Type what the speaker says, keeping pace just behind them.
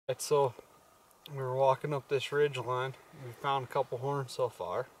So we were walking up this ridge line. We found a couple horns so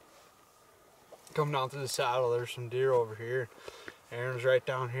far. Come down through the saddle, there's some deer over here. Aaron's right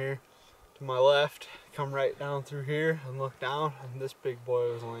down here to my left. Come right down through here and look down, and this big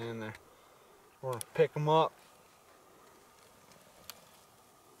boy was laying there. We're gonna pick him up.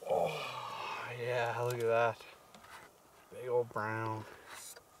 Oh yeah, look at that. Big old brown.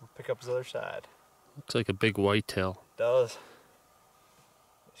 We'll pick up his other side. Looks like a big whitetail. It does.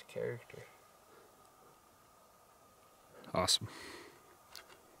 His character. Awesome.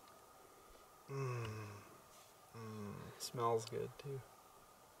 Smells good too.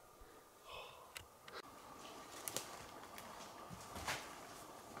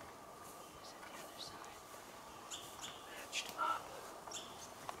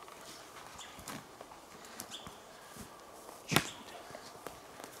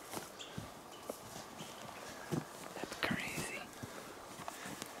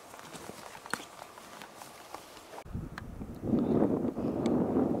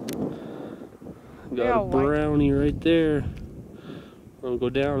 Got a brownie right there. We're gonna go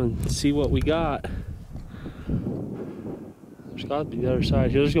down and see what we got. There's gotta be the other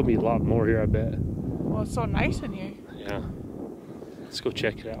side. There's gonna be a lot more here, I bet. Well, it's so nice in here. Yeah. Let's go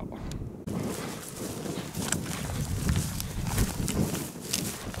check it out.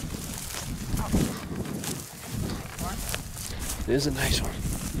 It is a nice one.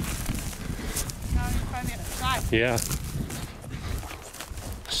 Now you find the other side. Yeah.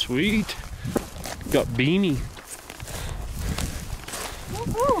 Sweet. Got beanie.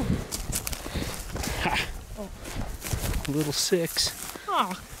 Woohoo! Ha! Oh. Little 6. Oh.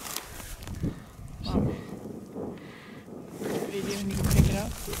 Wow. What do you do when you can pick it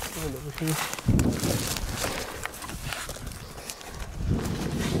up?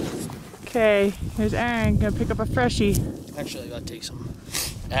 Okay, here's Aaron gonna pick up a freshie. Actually, I gotta take some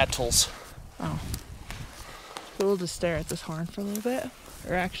atolls. Oh. So we'll just stare at this horn for a little bit.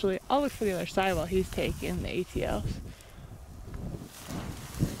 Or actually, I'll look for the other side while he's taking the ATLs.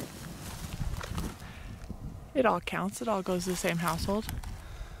 It all counts. It all goes to the same household.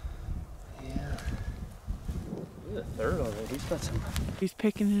 Yeah. Look at the third on it. He's got some. He's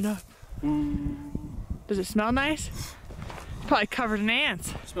picking it up. Does it smell nice? Probably covered in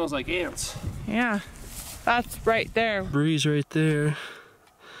ants. It smells like ants. Yeah. That's right there. Breeze right there.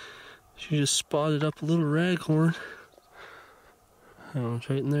 She just spotted up a little raghorn. Oh, it's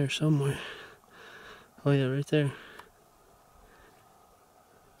right in there somewhere. Oh yeah, right there.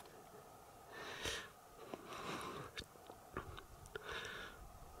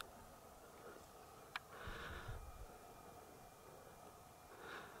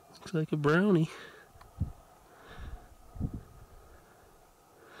 Looks like a brownie.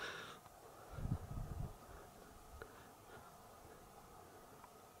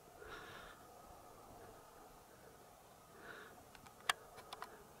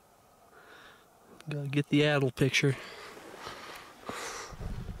 Gotta get the adult picture.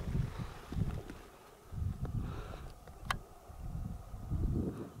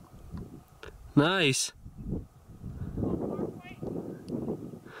 Nice.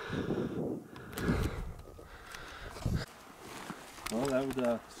 Well, that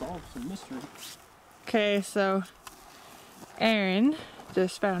would solve some mystery. Okay, so Aaron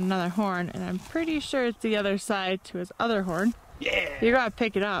just found another horn, and I'm pretty sure it's the other side to his other horn. Yeah. You gotta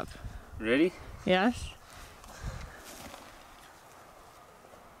pick it up. Ready? Yes?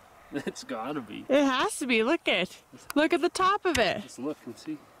 It's gotta be. It has to be. Look at the top of it. Just look and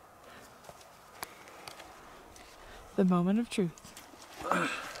see. The moment of truth.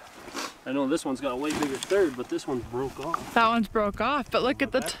 I know this one's got a way bigger third, but this one's broke off. That one's broke off, but look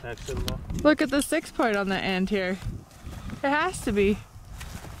at the 6 point on the end here. It has to be.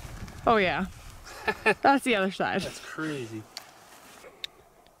 Oh yeah. That's the other side. That's crazy.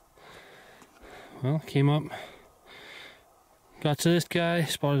 Well, came up, got to this guy,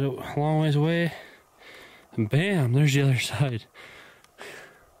 spotted it a long ways away, and bam, there's the other side.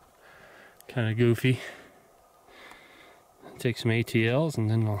 Kind of goofy. Take some ATLs and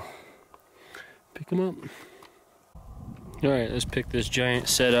then I'll pick them up. Alright, let's pick this giant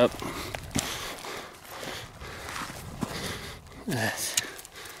set up. That's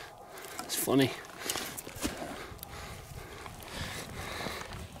funny.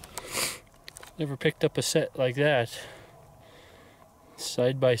 Never picked up a set like that.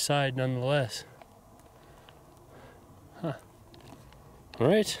 Side by side nonetheless. Huh.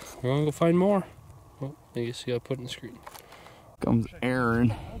 Alright, we're gonna go find more. Oh, I guess you gotta put it in the screen. Comes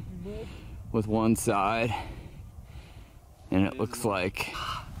Aaron with one side, and it looks like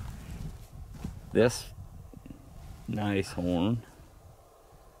this nice horn.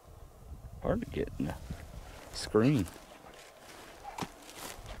 Hard to get in the screen.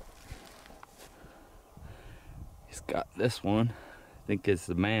 He's got this one. I think it's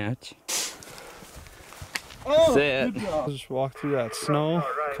the match. Oh, Set. just walk through that snow,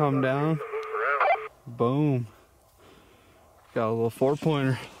 come down, boom. Got a little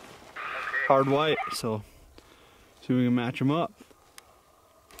 4-pointer, hard white, so see if we can match them up.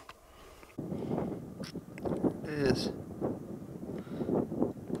 It is.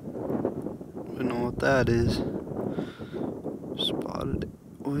 We know what that is. Spotted it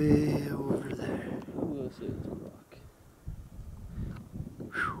way over there. I'm gonna say it's a rock.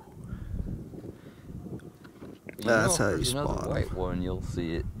 Whew. That's how you spot another them. white one, you'll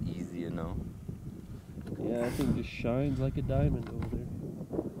see it easy enough. Yeah, that thing just shines like a diamond over there.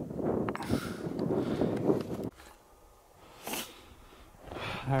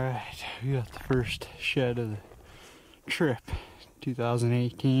 Alright, we got the first shed of the trip,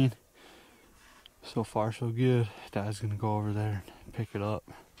 2018. So far so good. Dad's gonna go over there and pick it up.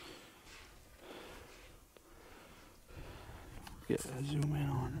 Get a zoom in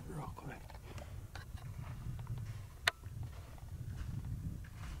on it real quick.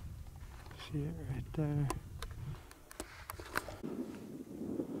 See it right there.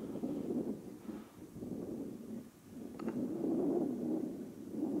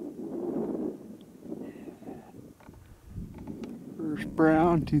 First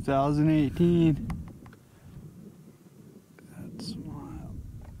brown, 2018. That smile.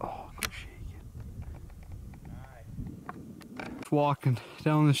 Oh, go shake it. Just walking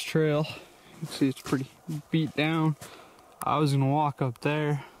down this trail. You can see it's pretty beat down. I was gonna walk up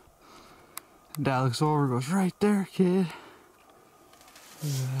there. Dad looks over, goes, right there, kid.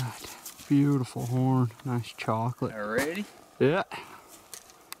 Look at that. Beautiful horn. Nice chocolate. Already? Yeah.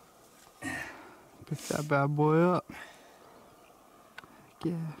 Pick that bad boy up.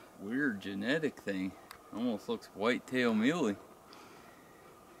 Yeah. Weird genetic thing. Almost looks whitetail muley.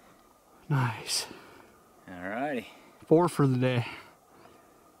 Nice. Alrighty. 4 for the day.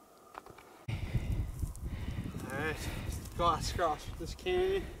 Alright, glass cross with this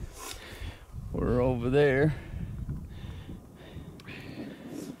canyon. We're over there.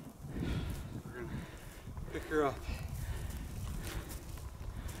 We're gonna pick her up.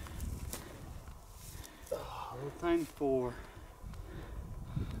 Oh, little tiny 4.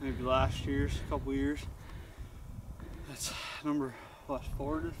 Maybe last year's, a couple years. That's number, what,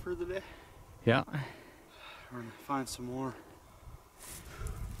 4 for the day? Yeah. We're gonna find some more.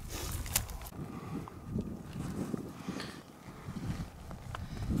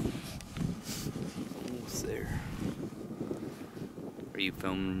 Almost there. Are you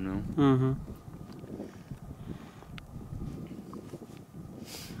filming now? Mm-hmm.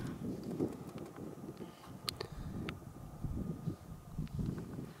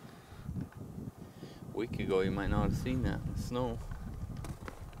 A week ago, you might not have seen that in the snow.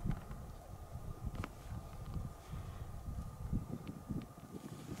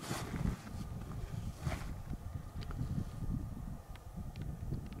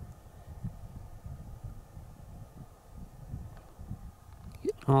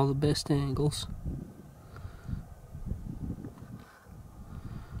 All the best angles.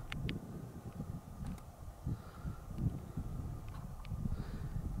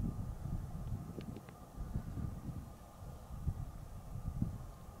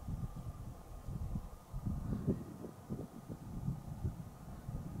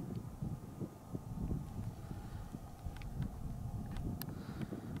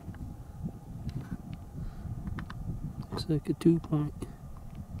 Looks like a 2-point.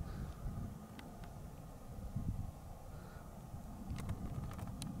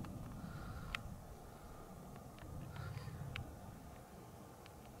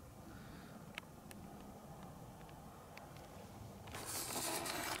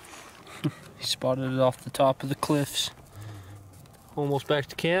 He spotted it off the top of the cliffs. Almost back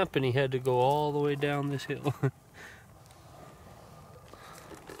to camp, and he had to go all the way down this hill.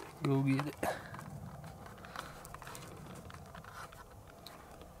 Go get it.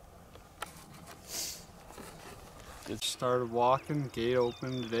 Just started walking, gate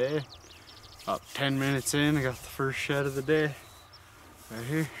open today. About 10 minutes in, I got the first shed of the day. Right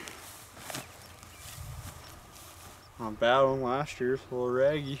here. Not a bad one last year, it's a little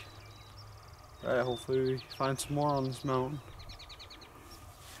raggy. Alright, hopefully we find some more on this mountain.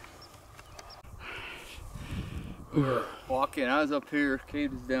 We were walking, I was up here,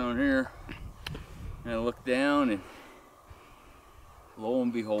 Kate was down here, and I looked down, and lo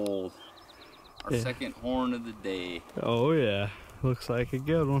and behold, our second horn of the day. Oh yeah, looks like a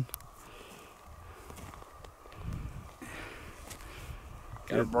good one.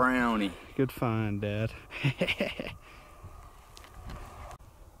 Got a brownie. Good find, Dad.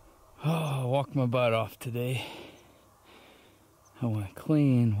 Oh, I walked my butt off today. I went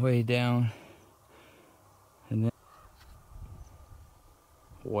clean way down. And then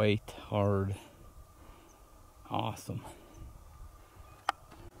weight hard. Awesome.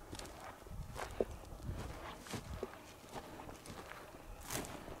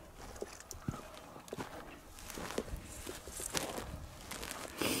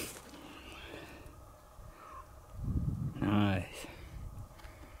 Nice.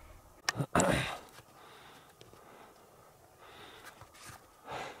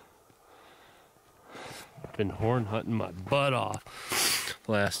 Been horn hunting my butt off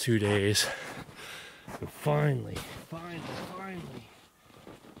the last 2 days. And finally,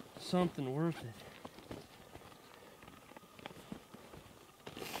 something worth it.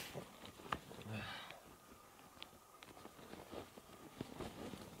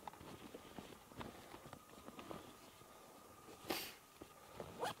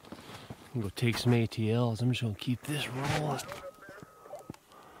 I'm gonna go take some ATLs. I'm just gonna keep this rolling.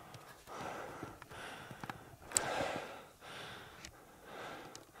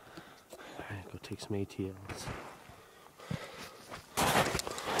 Alright, go take some ATLs.